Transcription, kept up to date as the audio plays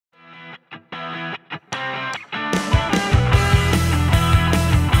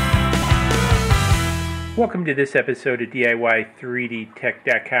Welcome to this episode of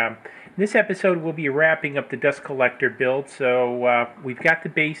DIY3DTech.com. In this episode we'll be wrapping up the dust collector build. So we've got the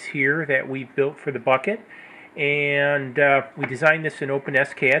base here that we've built for the bucket, and we designed this in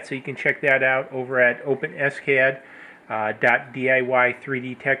OpenSCAD, so you can check that out over at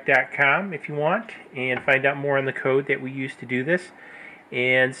OpenSCAD.DIY3DTech.com if you want, and find out more on the code that we use to do this.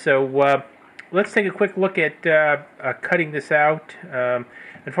 And so let's take a quick look at cutting this out.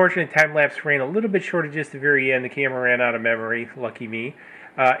 Unfortunately, time-lapse ran a little bit short at just the very end. The camera ran out of memory. Lucky me.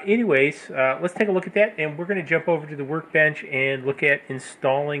 Anyways, let's take a look at that, and we're going to jump over to the workbench and look at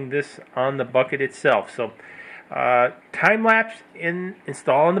installing this on the bucket itself. So, time-lapse and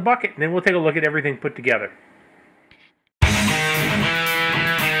install on the bucket, and then we'll take a look at everything put together.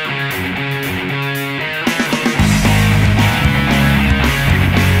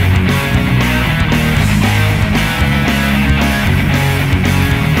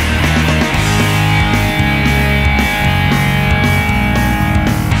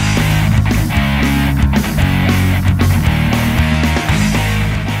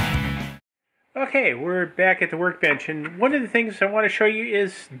 Okay, we're back at the workbench, and one of the things I want to show you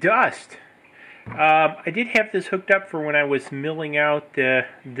is dust. I did have this hooked up for when I was milling out the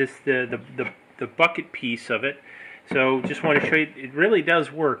bucket piece of it, so just want to show you it really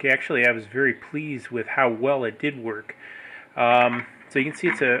does work. Actually, I was very pleased with how well it did work. So you can see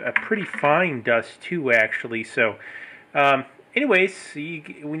it's a pretty fine dust too, actually. So anyways,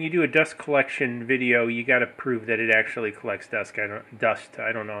 when you do a dust collection video, you got to prove that it actually collects dust. I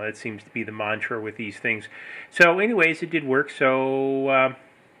don't know. That seems to be the mantra with these things. So, anyways, it did work. So,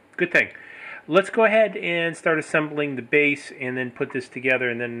 good thing. Let's go ahead and start assembling the base, and then put this together,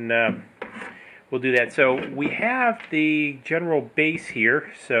 and then we'll do that. So, we have the general base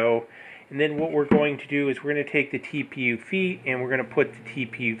here. So, and then what we're going to do is we're going to take the TPU feet, and we're going to put the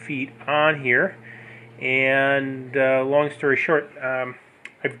TPU feet on here. And long story short,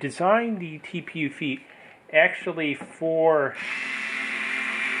 I've designed the TPU feet actually for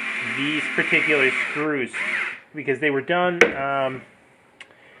these particular screws because they were done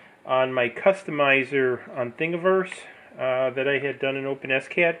on my customizer on Thingiverse that I had done in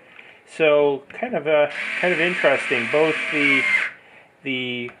OpenSCAD. So kind of interesting. Both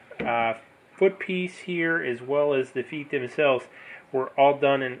the foot piece here as well as the feet themselves were all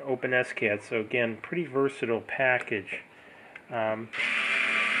done in OpenSCAD, so again, pretty versatile package. And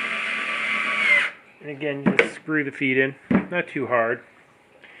again, just screw the feet in, not too hard.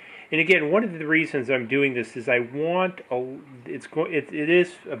 And again, one of the reasons I'm doing this is I want it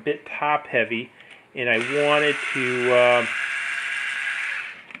is a bit top heavy, and I wanted to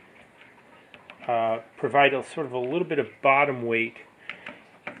provide a sort of a little bit of bottom weight,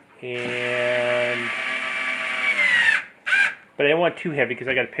 but I don't want too heavy because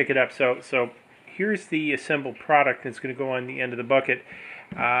I got to pick it up. So here's the assembled product that's going to go on the end of the bucket.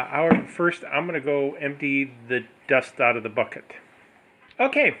 However, first I'm going to go empty the dust out of the bucket.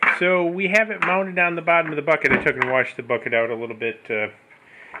 Okay, so we have it mounted on the bottom of the bucket. I took and washed the bucket out a little bit to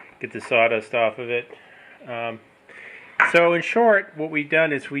get the sawdust off of it. So in short, what we've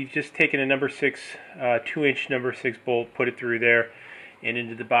done is we've just taken a number 6, 2-inch number 6 bolt, put it through there and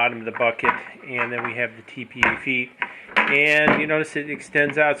into the bottom of the bucket, and then we have the TPU feet. And you notice it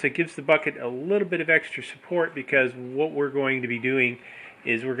extends out, so it gives the bucket a little bit of extra support, because what we're going to be doing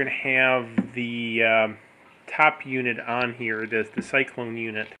is we're going to have the top unit on here, the Cyclone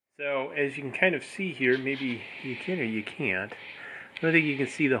unit. So as you can kind of see here, maybe you can or you can't. I don't think you can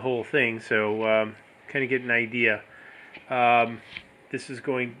see the whole thing, so kind of get an idea.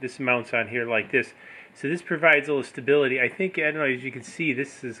 This mounts on here like this. So this provides a little stability. I don't know, as you can see,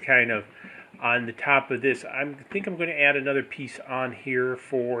 this is kind of on the top of this. I think I'm going to add another piece on here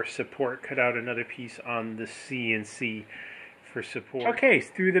for support. Cut out another piece on the CNC for support. Okay, so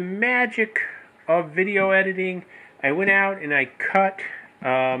through the magic of video editing, I went out and I cut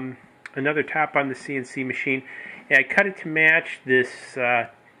another top on the CNC machine. And I cut it to match this,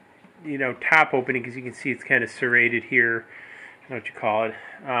 top opening, because you can see it's kind of serrated here. I don't know what you call it.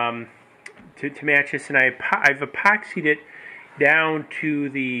 To match this, and I've epoxied it down to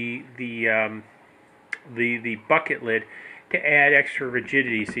the bucket lid to add extra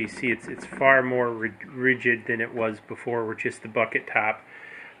rigidity. So you see it's far more rigid than it was before with just the bucket top.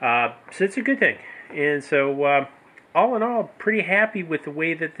 So it's a good thing. And so all in all, pretty happy with the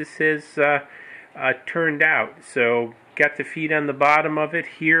way that this has turned out. So got the feet on the bottom of it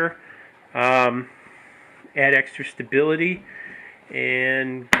here, add extra stability,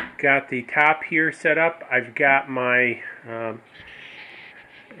 and got the top here set up. I've got my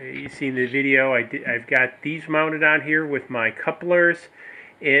you see in the video, I've got these mounted on here with my couplers,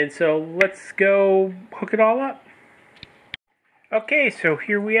 And so let's go hook it all up. Okay, so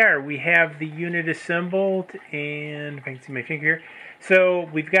here we are. We have the unit assembled, and if I can see my finger here. So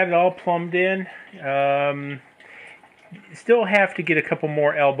we've got it all plumbed in. Still have to get a couple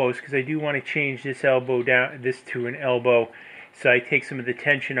more elbows because I do want to change this elbow down, this to an elbow, so I take some of the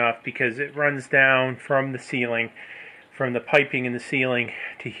tension off because it runs down from the ceiling, from the piping in the ceiling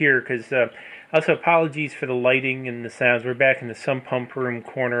to here. Because also apologies for the lighting and the sounds. We're back in the sump pump room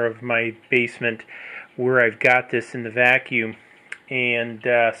corner of my basement where I've got this in the vacuum, and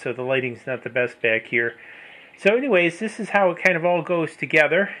so the lighting's not the best back here. So anyways, this is how it kind of all goes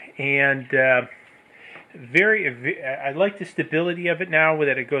together, and I like the stability of it now,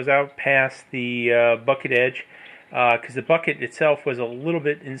 that it goes out past the bucket edge, because the bucket itself was a little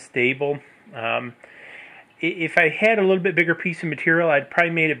bit unstable. If I had a little bit bigger piece of material, I'd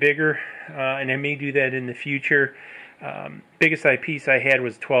probably made it bigger, and I may do that in the future. Biggest piece I had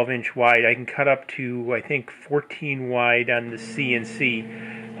was 12-inch wide. I can cut up to, I think, 14 wide on the CNC,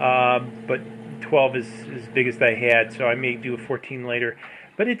 but 12 is as big as I had, so I may do a 14 later.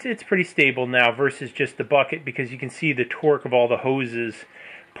 But it's pretty stable now versus just the bucket, because you can see the torque of all the hoses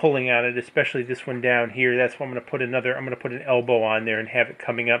pulling on it, especially this one down here. That's why I'm going to put an elbow on there and have it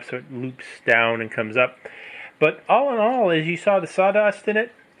coming up so it loops down and comes up. But all in all, as you saw the sawdust in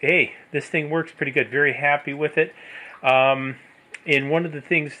it, hey, this thing works pretty good. Very happy with it. And one of the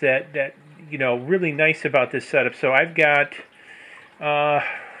things that you know, really nice about this setup, so I've got well,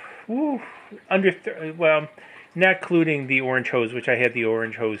 not including the orange hose, which I had the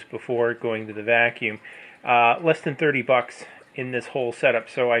orange hose before going to the vacuum, less than 30 bucks in this whole setup.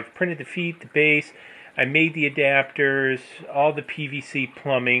 So I've printed the feet, the base, I made the adapters, all the PVC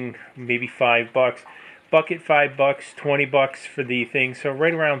plumbing, maybe 5 bucks, bucket 5 bucks, 20 bucks for the thing, so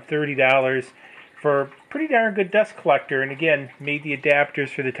right around $30 for a pretty darn good dust collector. And again, made the adapters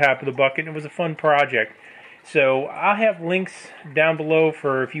for the top of the bucket, and it was a fun project. So I'll have links down below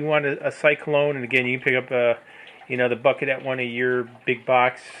for if you want a Cyclone, and again, you can pick up you know, the bucket at one of your big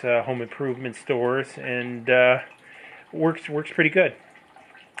box home improvement stores, and works pretty good.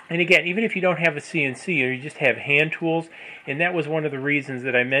 And again, even if you don't have a CNC or you just have hand tools, and that was one of the reasons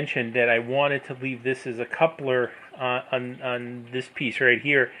that I mentioned that I wanted to leave this as a coupler on this piece right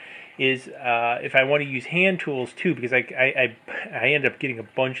here, is if I want to use hand tools too, because I end up getting a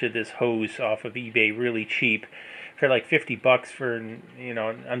bunch of this hose off of eBay really cheap for like 50 bucks for, you know,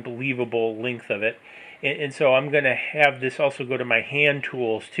 an unbelievable length of it. And so I'm going to have this also go to my hand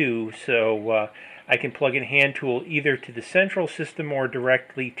tools too, so I can plug in hand tool either to the central system or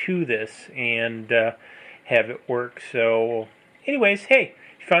directly to this and have it work. So anyways, hey,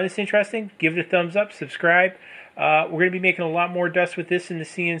 if you found this interesting, give it a thumbs up, subscribe. We're going to be making a lot more dust with this in the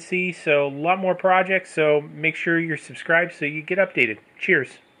CNC, so a lot more projects, so make sure you're subscribed so you get updated. Cheers.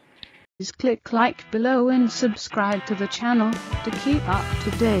 Please click like below and subscribe to the channel to keep up to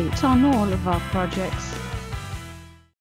date on all of our projects.